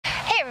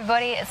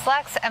everybody, it's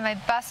Lex and my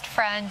best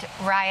friend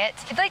Riot.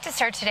 I'd like to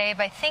start today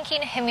by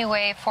thanking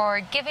Himiway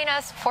for giving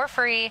us for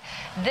free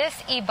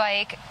this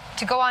e-bike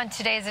to go on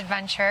today's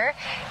adventure.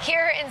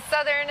 Here in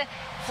southern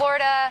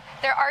Florida,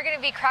 there are going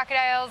to be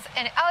crocodiles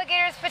and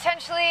alligators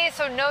potentially,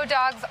 so no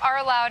dogs are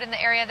allowed in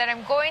the area that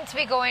I'm going to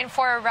be going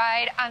for a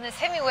ride on this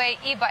Himiway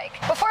e-bike.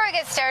 Before I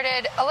get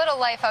started, a little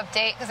life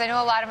update, because I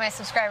know a lot of my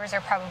subscribers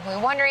are probably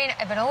wondering.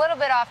 I've been a little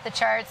bit off the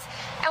charts,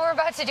 and we're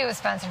about to do a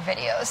sponsored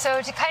video.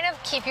 So to kind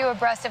of keep you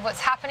abreast of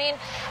what's happening,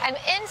 I'm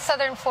in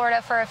southern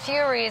Florida for a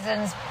few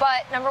reasons,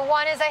 but number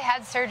one is I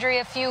had surgery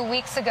a few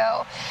weeks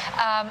ago.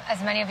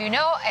 As many of you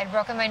know, I had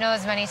broken my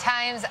nose many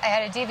times, I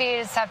had a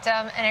deviated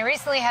septum, and I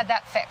recently had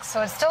that fixed.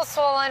 So it's still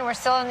swollen, we're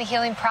still in the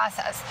healing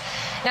process.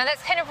 Now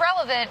that's kind of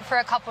relevant for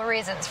a couple of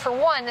reasons. For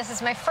one, this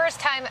is my first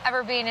time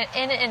ever being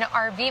in an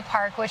RV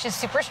park, which is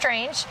super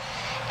strange,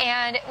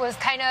 and it was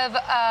kind of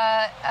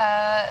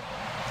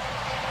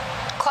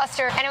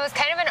cluster, and it was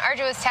kind of an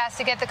arduous task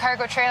to get the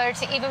cargo trailer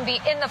to even be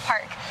in the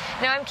park.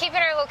 Now I'm keeping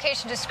our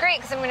location discreet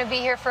because I'm going to be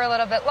here for a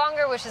little bit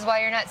longer, which is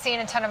why you're not seeing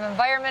a ton of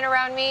environment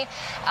around me,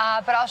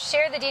 but I'll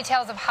share the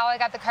details of how I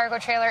got the cargo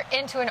trailer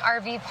into an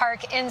RV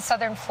park in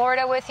southern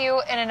Florida with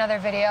you in another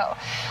video.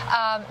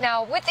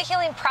 Now with the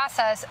healing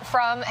process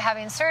from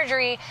having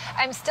surgery,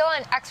 I'm still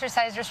on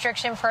exercise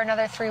restriction for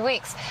another 3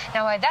 weeks.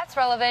 Now why that's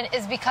relevant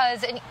is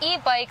because an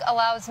e-bike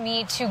allows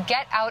me to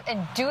get out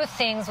and do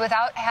things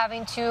without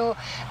having to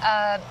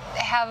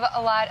have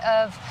a lot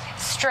of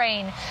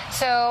strain.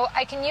 So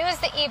I can use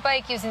the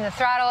e-bike using the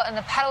throttle and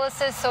the pedal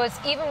assist, so it's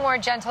even more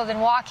gentle than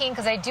walking,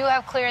 because I do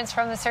have clearance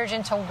from the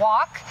surgeon to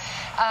walk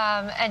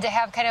and to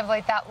have kind of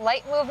like that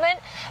light movement,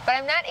 but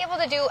I'm not able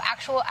to do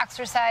actual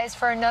exercise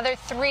for another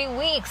 3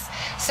 weeks.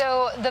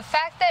 So the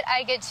fact that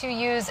I get to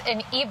use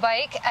an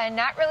e-bike and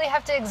not really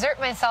have to exert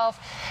myself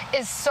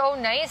is so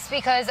nice,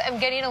 because I'm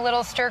getting a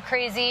little stir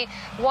crazy.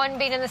 One,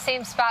 being in the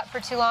same spot for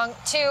too long.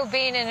 Two,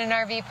 being in an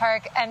RV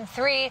park. And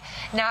three,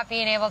 not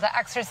being able to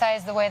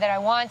exercise the way that I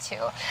want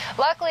to.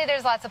 Luckily,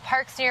 there's lots of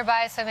parks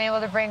nearby, so I'm able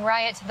to bring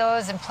Riot to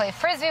those and play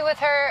frisbee with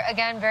her.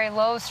 Again, very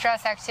low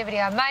stress activity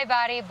on my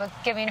body, but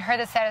giving her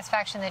the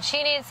satisfaction that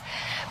she needs.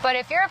 But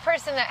if you're a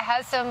person that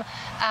has some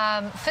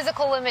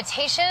physical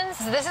limitations,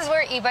 this is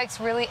where e-bikes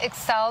really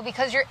excel,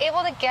 because you're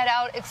able to get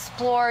out,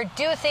 explore,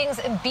 do things,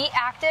 and be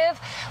active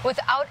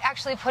without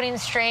actually putting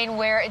strain,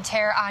 wear, and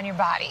tear on your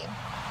body.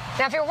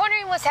 Now, if you're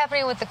wondering what's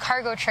happening with the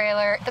cargo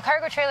trailer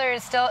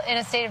is still in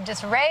a state of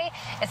disarray.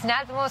 It's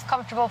not the most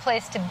comfortable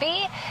place to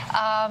be,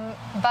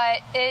 but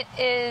it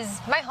is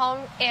my home,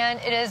 and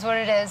it is what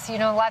it is. You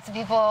know, lots of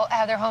people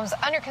have their homes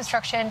under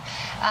construction,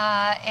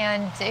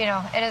 and, you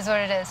know, it is what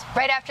it is.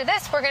 Right after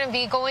this, we're going to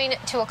be going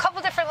to a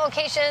couple different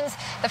locations.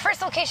 The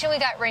first location we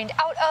got rained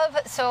out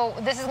of, so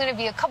this is going to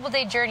be a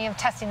couple-day journey of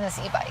testing this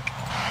e-bike.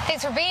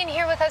 Thanks for being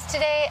here with us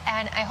today,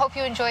 and I hope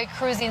you enjoy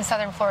cruising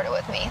southern Florida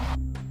with me.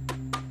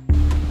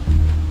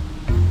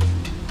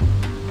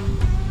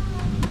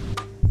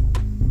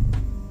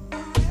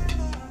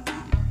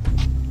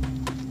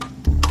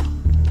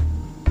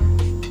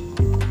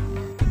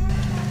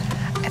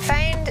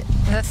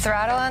 The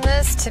throttle on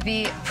this to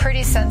be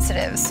pretty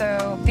sensitive,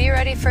 so be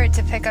ready for it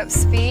to pick up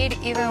speed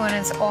even when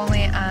it's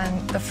only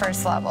on the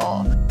first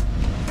level.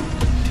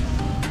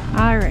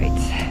 All right,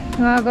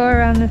 you want to go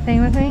around the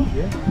thing with me?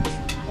 Yeah,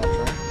 I'll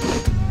try.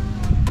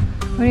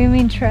 What do you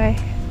mean try?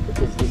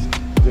 Because this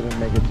didn't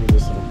make it through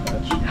this little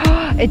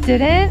patch. It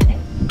didn't?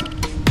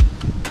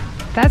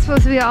 That's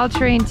supposed to be all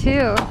terrain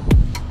too.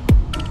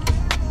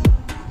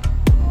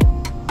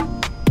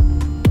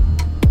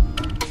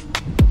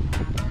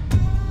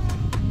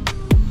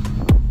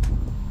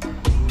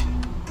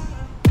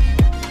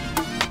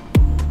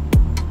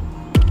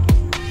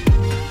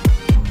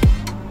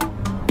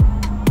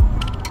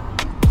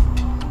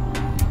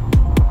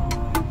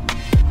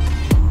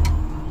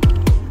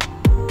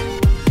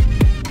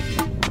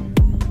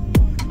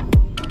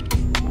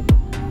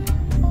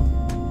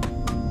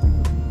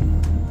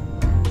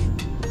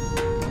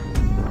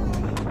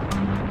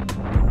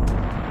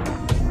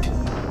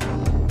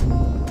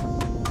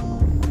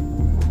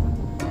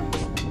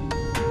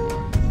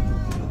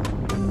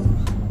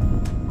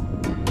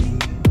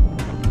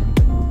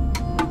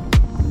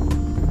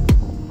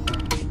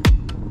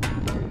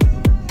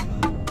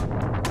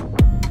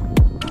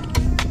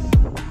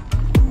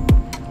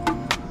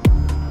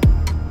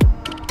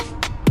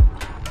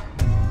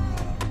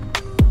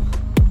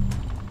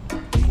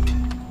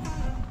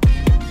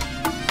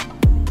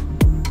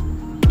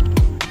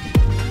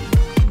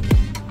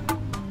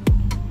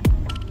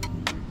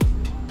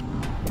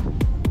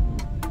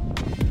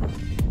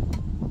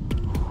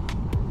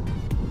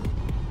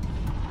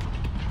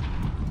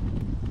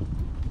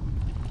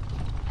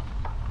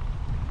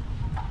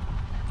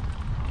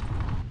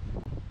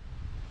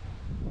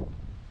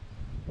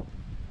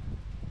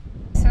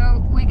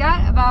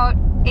 About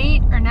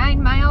 8 or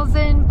 9 miles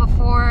in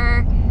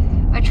before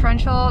a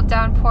torrential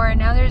downpour, and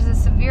now there's a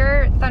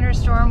severe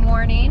thunderstorm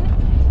warning,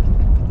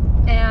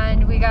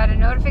 and we got a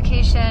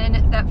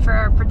notification that for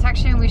our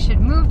protection we should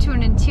move to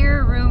an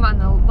interior room on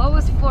the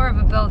lowest floor of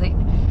a building.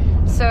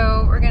 So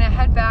So we're gonna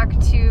head back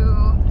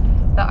to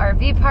the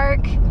RV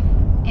park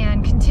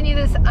and continue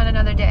this on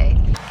another day.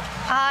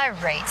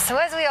 Alright, so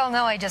as we all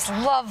know, I just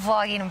love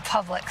vlogging in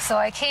public. So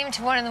I came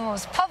to one of the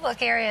most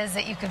public areas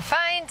that you could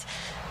find.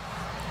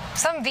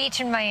 Some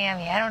beach in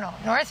Miami. I don't know.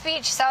 North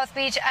Beach, South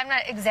Beach. I'm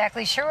not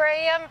exactly sure where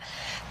I am,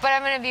 but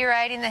I'm going to be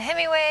riding the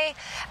Himiway.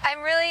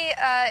 I'm really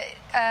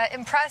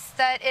impressed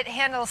that it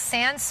handles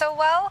sand so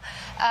well.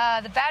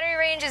 The battery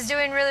range is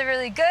doing really,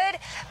 really good,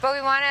 but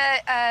we want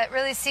to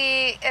really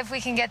see if we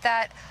can get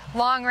that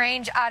long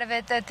range out of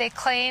it that they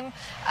claim,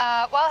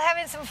 while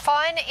having some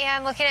fun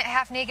and looking at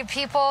half-naked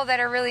people that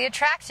are really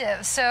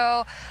attractive.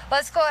 So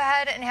let's go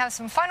ahead and have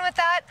some fun with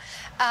that.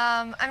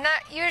 I'm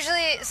not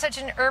usually such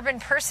an urban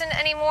person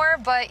anymore,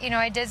 but you know,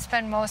 I did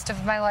spend most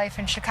of my life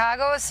in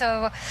Chicago,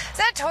 so it's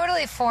not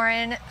totally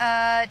foreign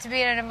to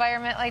be in an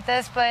environment like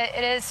this, but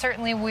it is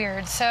certainly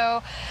weird.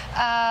 So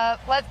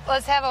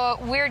let's have a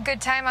weird good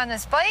time on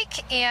this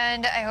bike,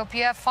 and I hope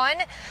you have fun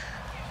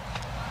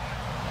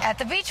at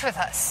the beach with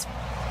us.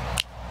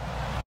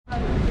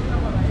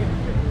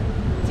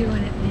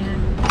 Doing it,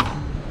 man.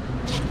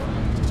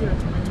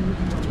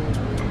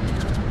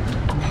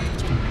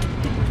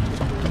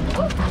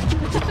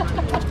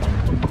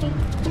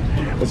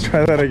 Let's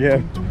try that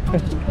again.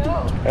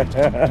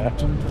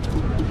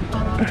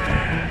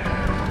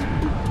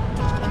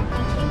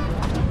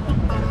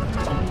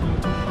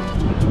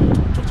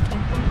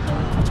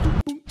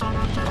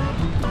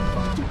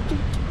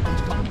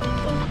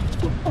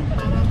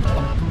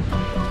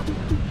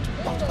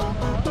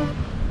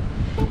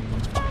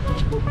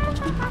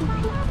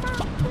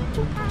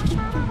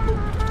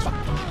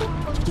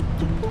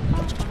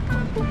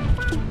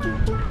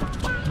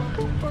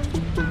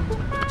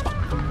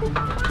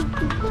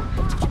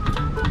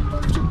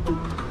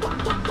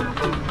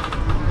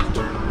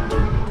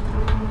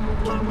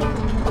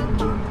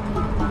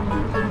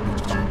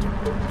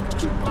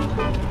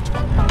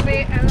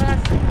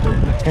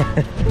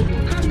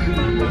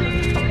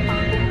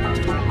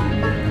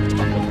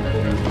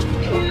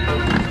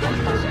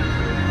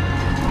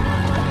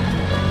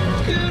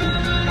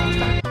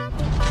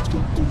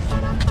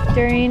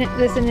 During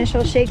this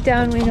initial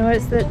shakedown, we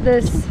noticed that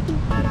this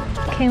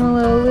came a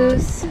little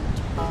loose.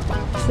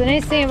 So the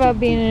nice thing about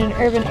being in an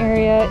urban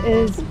area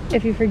is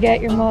if you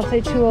forget your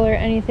multi-tool or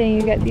anything,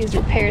 you get these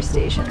repair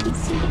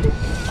stations.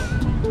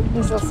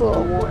 This is also a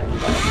little worn,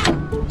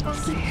 but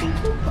let's see.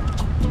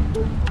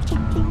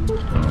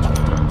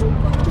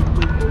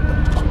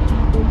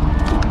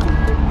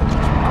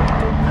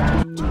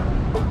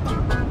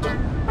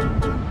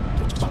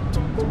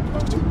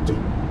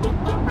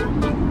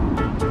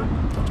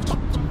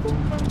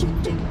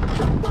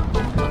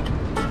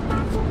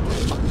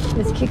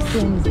 This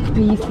kickstand is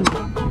beefy.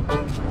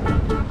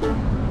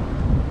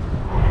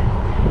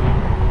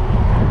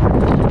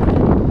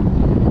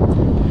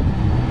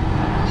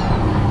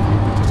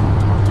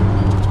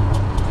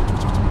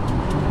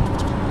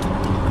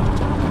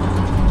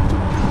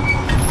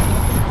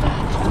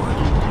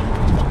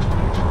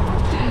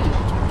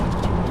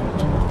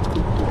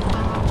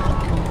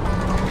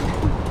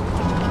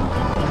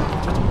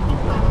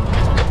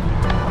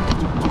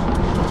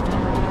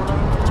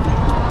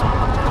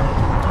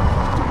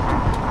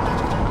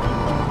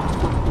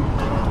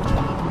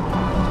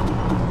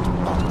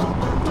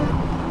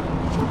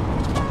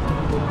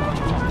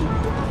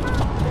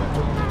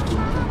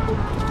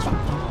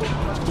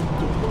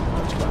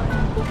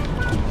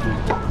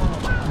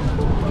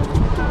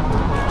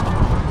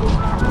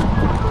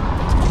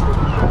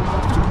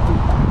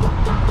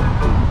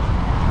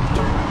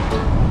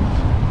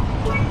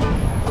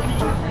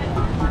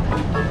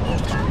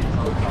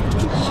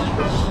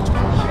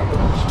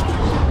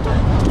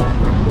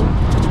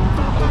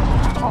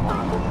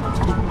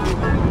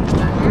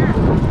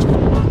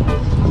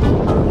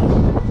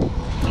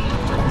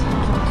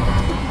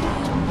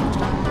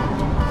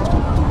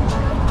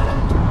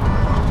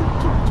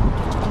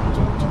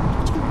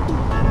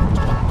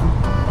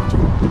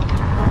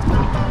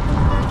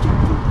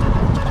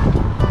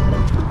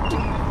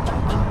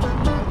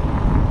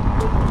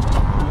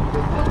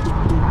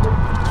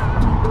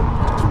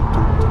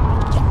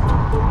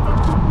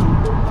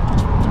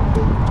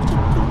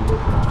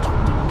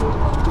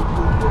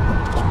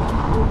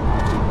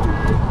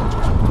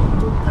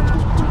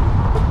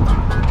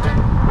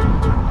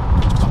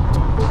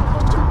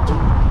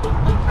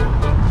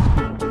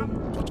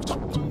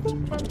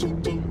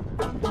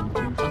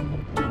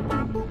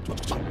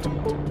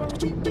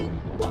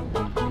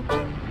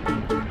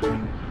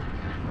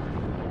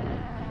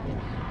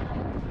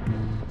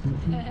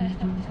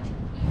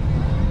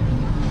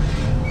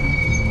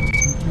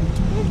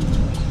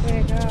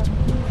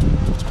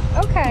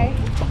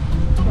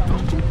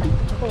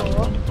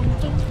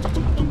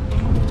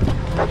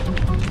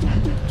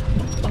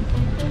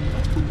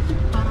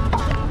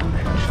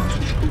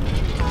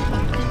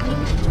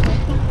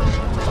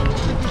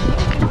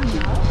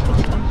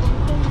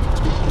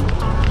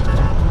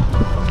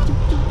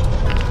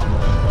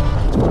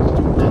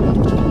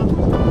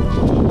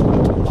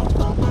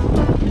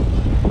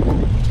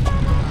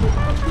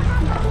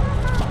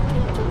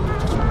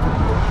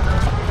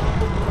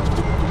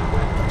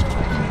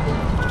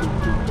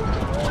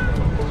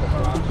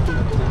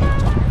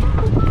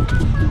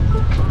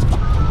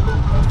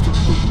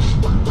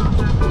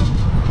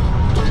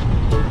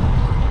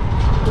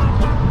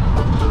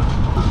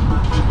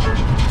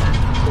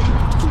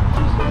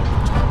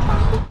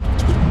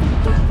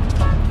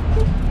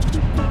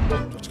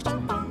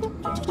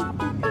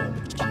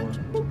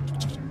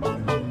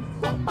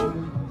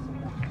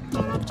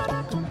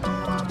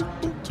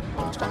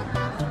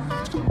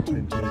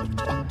 vintage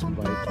bike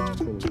full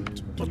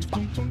of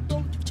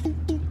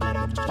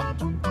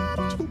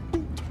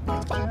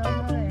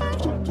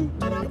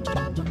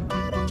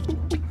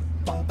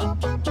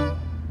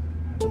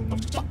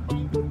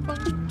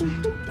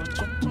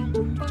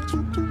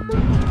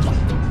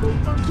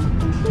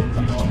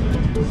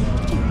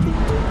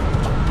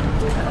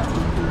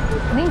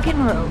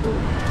Lincoln Road.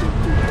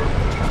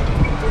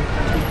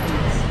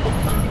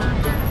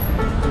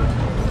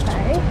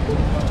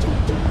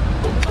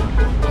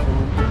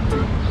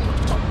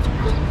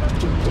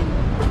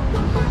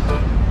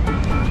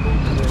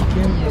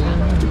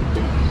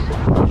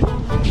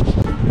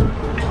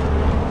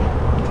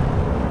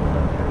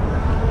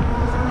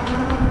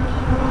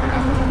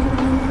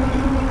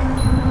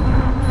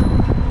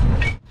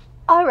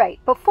 Alright,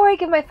 before I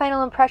give my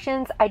final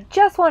impressions, I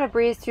just want to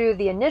breeze through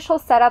the initial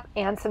setup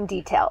and some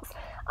details.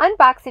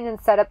 Unboxing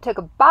and setup took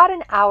about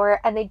an hour,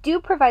 and they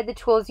do provide the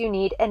tools you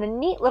need and a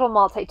neat little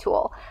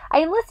multi-tool. I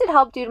enlisted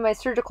help due to my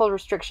surgical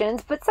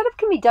restrictions, but setup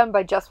can be done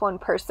by just one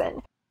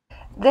person.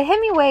 The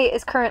Himiway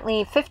is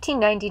currently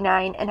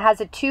 $15.99 and has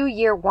a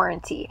 2-year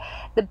warranty.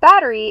 The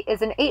battery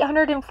is an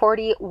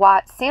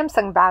 840-watt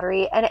Samsung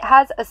battery, and it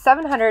has a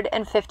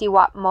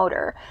 750-watt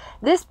motor.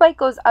 This bike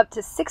goes up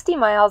to 60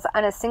 miles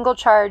on a single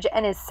charge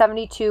and is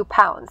 72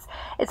 pounds.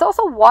 It's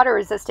also water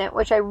resistant,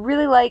 which I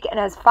really like, and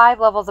has 5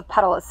 levels of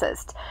pedal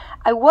assist.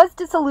 I was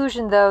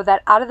disillusioned though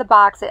that out of the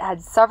box it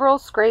had several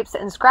scrapes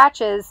and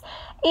scratches,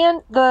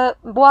 and the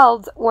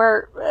welds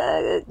were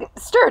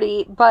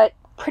sturdy but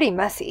pretty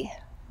messy.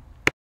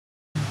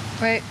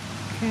 Wait,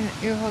 can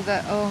you hold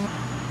that? Oh.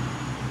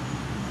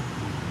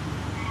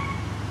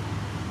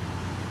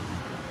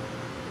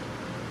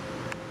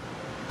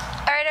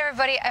 Alright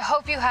everybody, I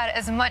hope you had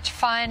as much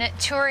fun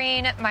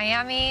touring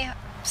Miami,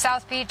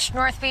 South Beach,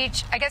 North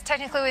Beach. I guess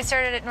technically we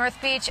started at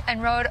North Beach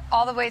and rode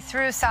all the way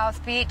through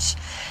South Beach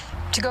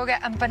to go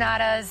get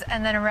empanadas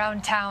and then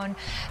around town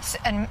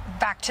and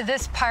back to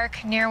this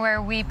park near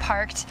where we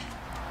parked.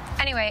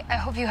 Anyway, I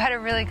hope you had a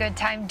really good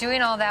time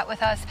doing all that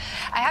with us.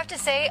 I have to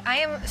say, I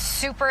am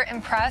super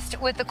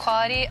impressed with the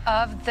quality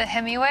of the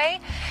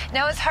Himiway.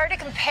 Now, it's hard to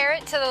compare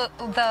it to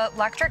the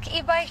electric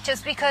e-bike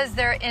just because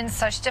they're in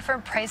such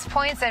different price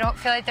points. I don't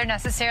feel like they're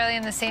necessarily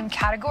in the same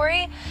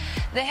category.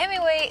 The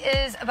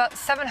Himiway is about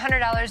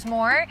 $700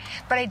 more,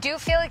 but I do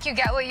feel like you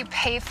get what you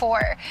pay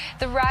for.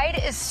 The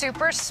ride is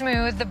super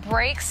smooth. The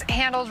brakes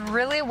handled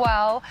really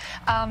well.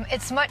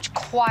 It's much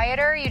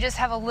quieter. You just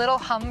have a little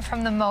hum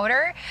from the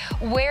motor.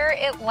 Where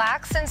it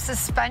lacks in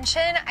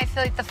suspension, I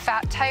feel like the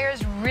fat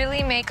tires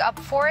really make up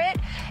for it.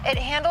 It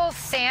handles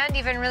sand,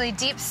 even really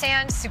deep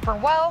sand, super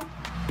well.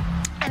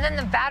 And then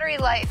the battery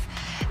life.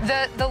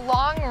 The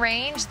long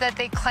range that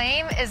they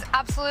claim is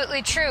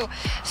absolutely true.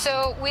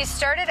 So we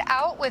started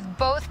out with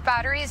both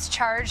batteries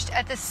charged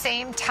at the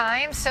same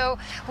time, so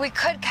we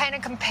could kind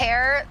of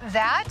compare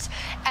that.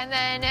 And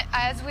then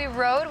as we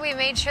rode, we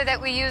made sure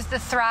that we used the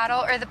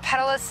throttle or the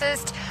pedal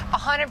assist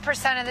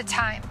 100% of the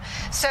time.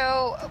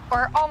 So,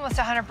 or almost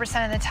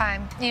 100% of the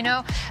time, you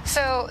know?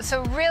 So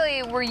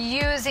really we're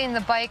using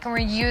the bike and we're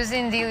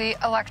using the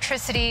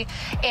electricity,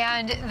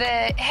 and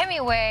the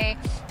Himiway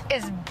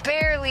is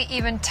barely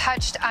even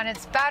touched on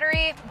its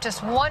battery,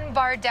 just 1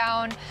 bar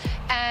down.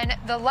 And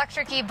the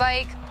electric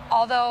e-bike,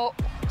 although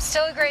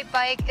still a great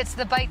bike, it's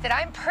the bike that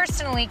I'm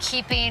personally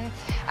keeping.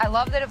 I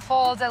love that it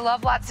folds, I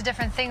love lots of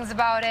different things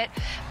about it,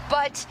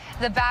 but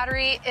the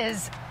battery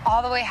is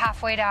all the way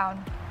halfway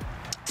down.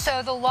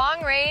 So the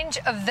long range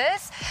of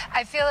this,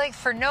 I feel like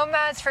for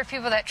nomads, for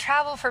people that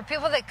travel, for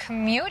people that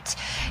commute,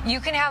 you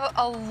can have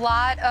a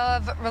lot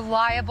of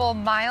reliable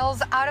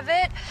miles out of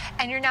it,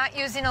 and you're not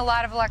using a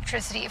lot of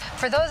electricity.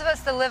 For those of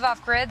us that live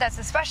off grid, that's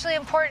especially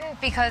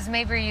important because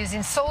maybe you're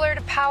using solar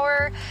to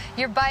power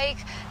your bike,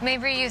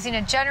 maybe you're using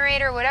a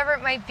generator, whatever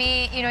it might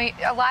be. You know,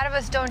 a lot of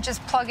us don't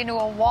just plug into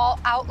a wall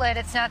outlet.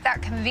 It's not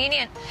that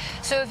convenient.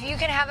 So if you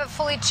can have it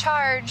fully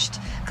charged,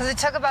 because it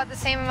took about the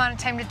same amount of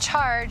time to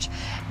charge,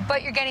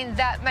 but you're getting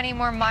that many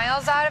more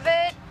miles out of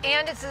it,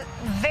 and it's a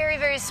very,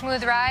 very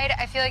smooth ride,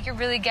 I feel like you're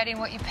really getting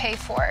what you pay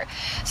for.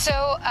 So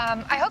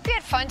I hope you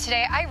had fun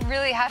today. I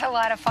really had a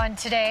lot of fun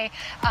today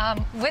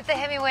with the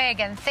Himiway.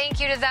 Again, thank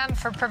you to them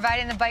for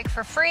providing the bike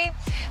for free.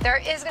 There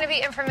is going to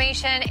be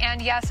information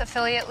and, yes,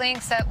 affiliate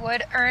links that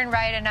would earn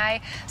Riot and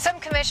I some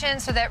commission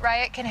so that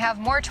Riot can have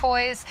more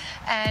toys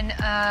and,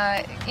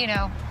 you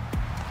know,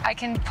 I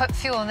can put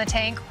fuel in the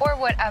tank or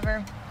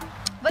whatever.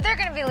 But there are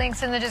going to be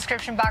links in the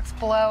description box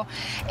below.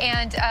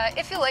 And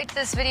if you liked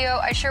this video,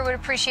 I sure would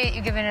appreciate you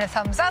giving it a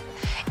thumbs up.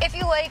 If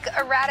you like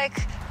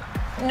erratic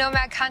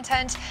Nomad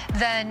content,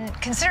 then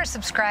consider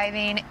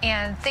subscribing.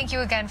 And thank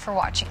you again for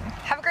watching.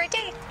 Have a great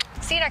day.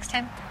 See you next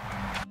time.